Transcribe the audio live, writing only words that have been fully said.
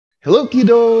Hello,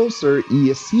 kiddos, Sir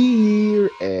E is here,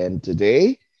 and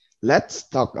today let's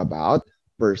talk about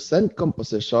percent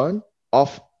composition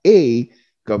of a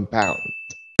compound.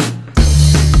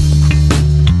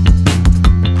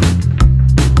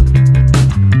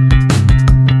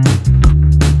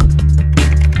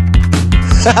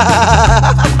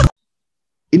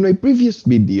 In my previous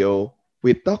video,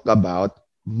 we talked about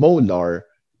molar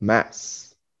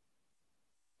mass.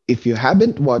 If you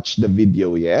haven't watched the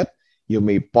video yet, you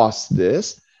may pause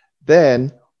this,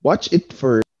 then watch it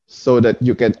first so that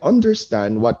you can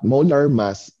understand what molar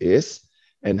mass is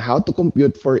and how to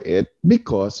compute for it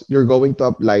because you're going to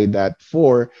apply that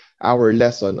for our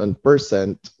lesson on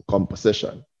percent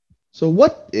composition. So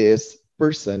what is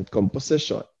percent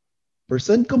composition?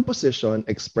 Percent composition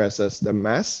expresses the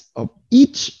mass of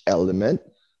each element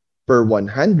per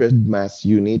 100 mass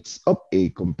units of a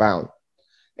compound.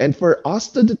 And for us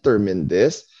to determine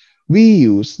this, we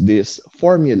use this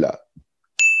formula.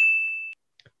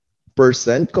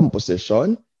 Percent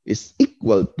composition is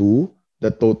equal to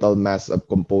the total mass of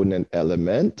component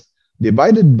element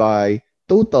divided by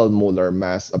total molar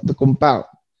mass of the compound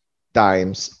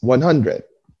times 100.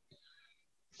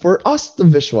 For us to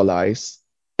visualize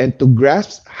and to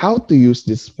grasp how to use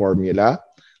this formula,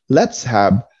 let's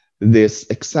have this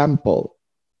example.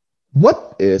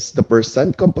 What is the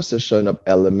percent composition of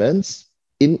elements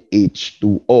in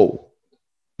H2O?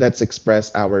 Let's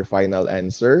express our final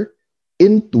answer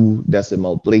in two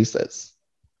decimal places.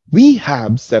 We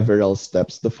have several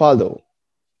steps to follow.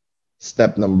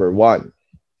 Step number 1.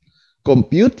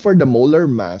 Compute for the molar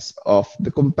mass of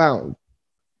the compound,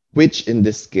 which in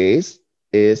this case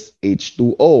is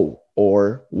H2O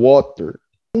or water.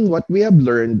 What we have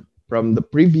learned from the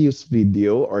previous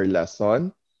video or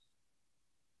lesson,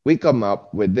 we come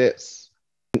up with this.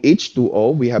 In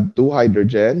H2O, we have 2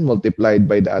 hydrogen multiplied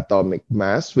by the atomic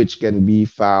mass, which can be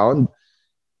found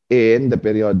in the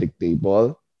periodic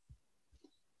table.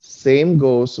 Same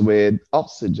goes with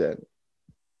oxygen.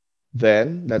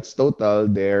 Then, let's total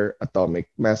their atomic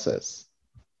masses.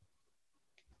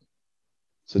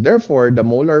 So therefore, the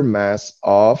molar mass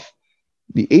of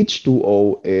the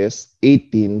H2O is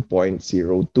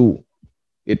 18.02.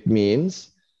 It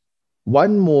means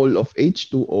 1 mole of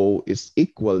H2O is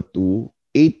equal to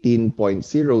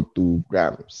 18.02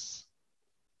 grams.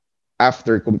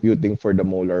 After computing for the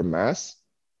molar mass,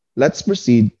 let's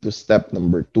proceed to step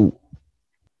number 2.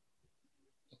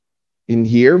 In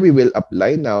here, we will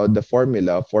apply now the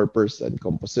formula for percent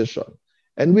composition,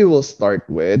 and we will start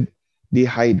with the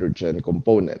hydrogen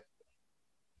component.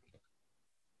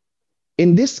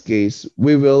 In this case,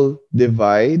 we will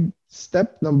divide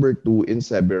step number 2 in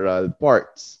several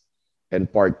parts. And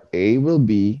part A will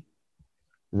be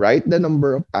write the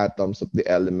number of atoms of the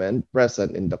element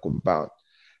present in the compound.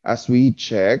 As we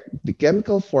check the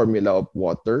chemical formula of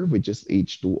water, which is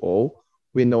H2O,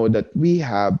 we know that we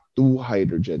have 2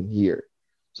 hydrogen here.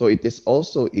 So it is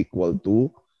also equal to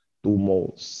 2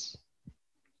 moles.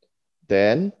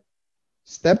 Then,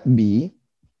 step B,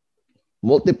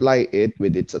 multiply it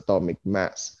with its atomic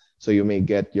mass. So you may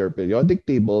get your periodic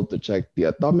table to check the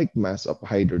atomic mass of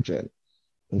hydrogen.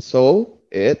 And so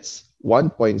it's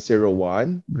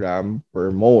 1.01 gram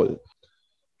per mole.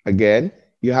 Again,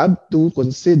 you have to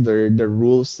consider the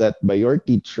rule set by your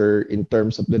teacher in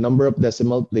terms of the number of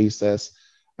decimal places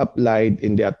applied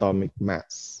in the atomic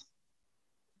mass.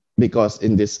 Because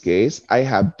in this case, I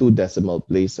have 2 decimal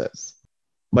places.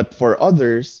 But for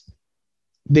others,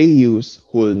 they use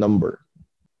whole number.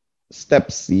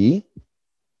 Step C,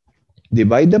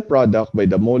 divide the product by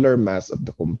the molar mass of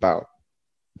the compound.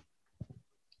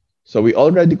 So we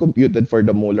already computed for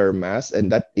the molar mass,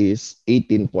 and that is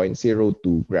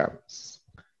 18.02 grams.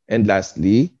 And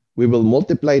lastly, we will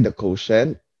multiply the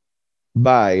quotient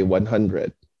by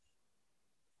 100.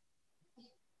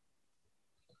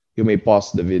 You may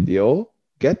pause the video,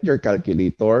 get your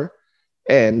calculator,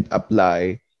 and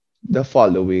apply the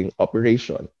following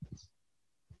operation.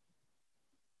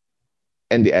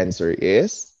 And the answer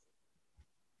is,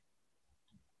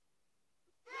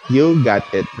 you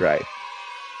got it right.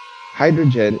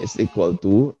 Hydrogen is equal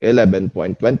to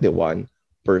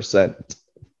 11.21%.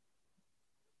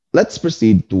 Let's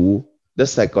proceed to the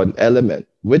second element,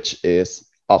 which is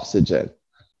oxygen.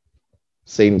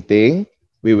 Same thing,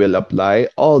 we will apply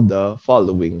all the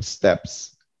following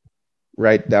steps.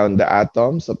 Write down the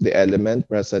atoms of the element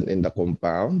present in the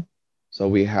compound. So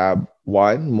we have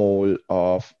 1 mole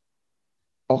of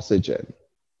oxygen.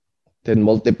 Then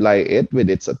multiply it with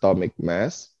its atomic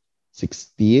mass,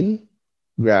 16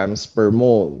 grams per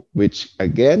mole, which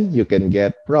again, you can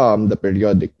get from the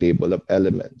periodic table of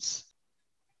elements.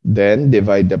 Then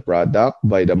divide the product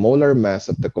by the molar mass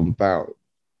of the compound.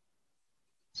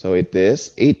 So it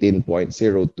is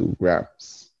 18.02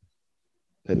 grams.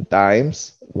 Then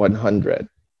times 100.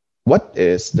 What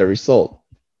is the result?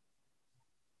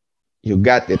 You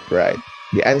got it right.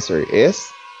 The answer is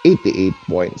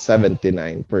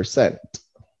 88.79%.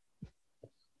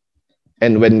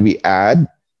 And when we add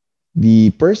the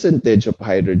percentage of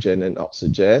hydrogen and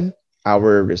oxygen,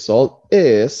 our result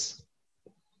is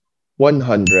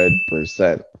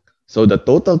 100%. So the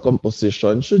total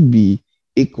composition should be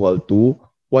equal to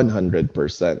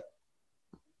 100%.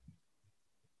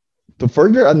 To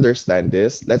further understand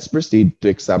this, let's proceed to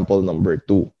example number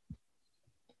 2.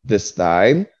 This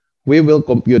time, we will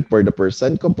compute for the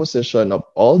percent composition of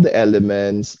all the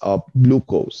elements of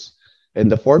glucose.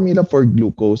 And the formula for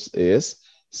glucose is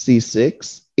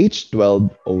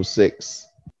C6H12O6.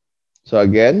 So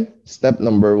again, step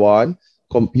number 1,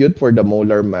 compute for the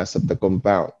molar mass of the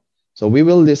compound. So we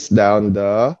will list down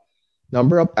the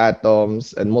number of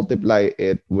atoms and multiply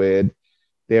it with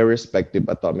their respective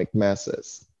atomic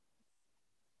masses.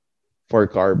 For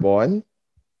carbon,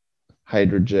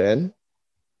 hydrogen,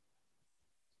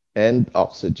 and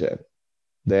oxygen.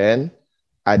 Then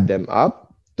add them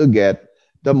up to get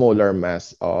the molar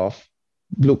mass of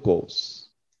glucose.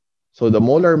 So the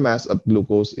molar mass of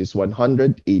glucose is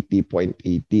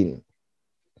 180.18.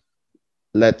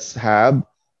 Let's have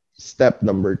step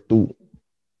number 2.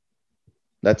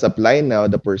 Let's apply now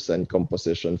the percent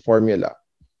composition formula.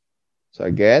 So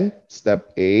again,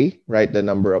 step A, write the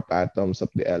number of atoms of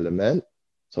the element.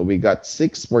 So we got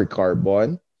 6 for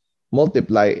carbon,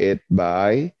 multiply it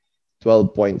by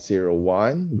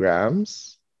 12.01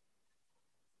 grams.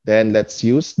 Then let's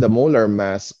use the molar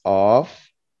mass of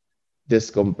this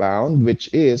compound,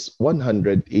 which is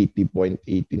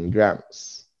 180.18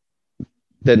 grams.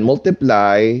 Then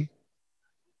multiply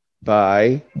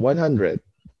by 100.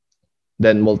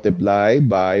 Then multiply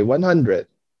by 100.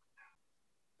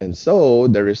 And so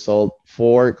the result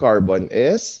for carbon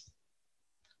is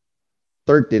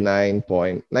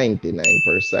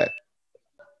 39.99%.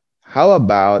 How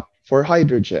about for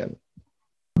hydrogen?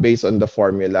 Based on the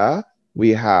formula,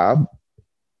 we have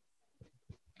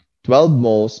 12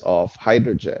 moles of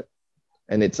hydrogen,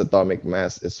 and its atomic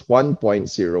mass is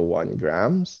 1.01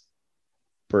 grams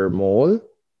per mole,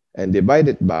 and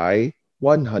divided by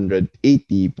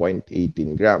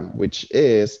 180.18 gram, which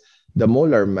is the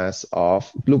molar mass of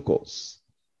glucose.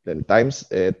 Then times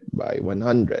it by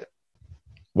 100.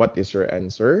 What is your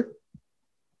answer?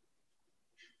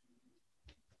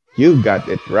 You got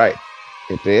it right.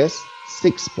 It is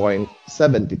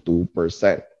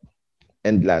 6.72%.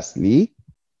 And lastly,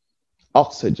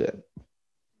 oxygen.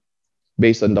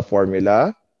 Based on the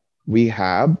formula, we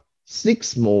have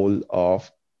 6 mole of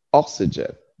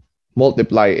oxygen.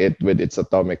 Multiply it with its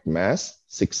atomic mass,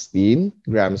 16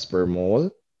 grams per mole,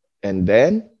 and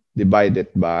then divide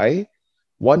it by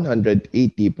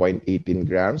 180.18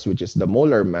 grams, which is the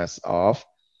molar mass of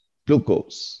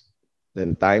glucose.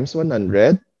 Then times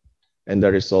 100, and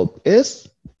the result is,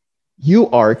 you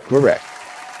are correct,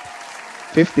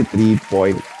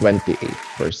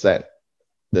 53.28%.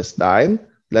 This time,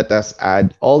 let us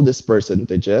add all these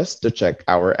percentages to check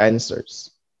our answers.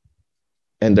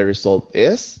 And the result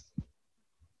is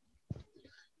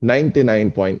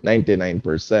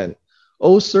 99.99%.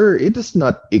 Oh, sir, it is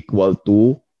not equal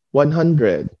to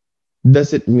 100.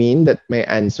 Does it mean that my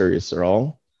answer is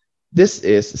wrong? This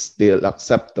is still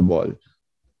acceptable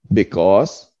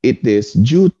because it is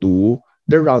due to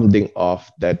the rounding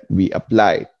off that we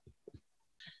applied.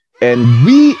 And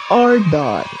we are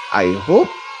done. I hope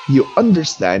you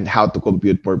understand how to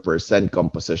compute for percent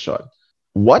composition.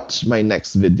 Watch my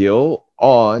next video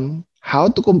on how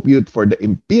to compute for the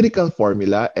empirical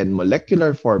formula and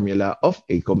molecular formula of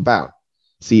a compound.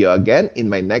 See you again in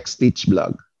my next Teach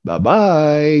Vlog.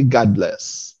 Bye-bye. God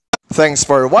bless. Thanks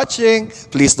for watching.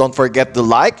 Please don't forget to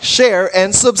like, share,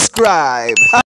 and subscribe.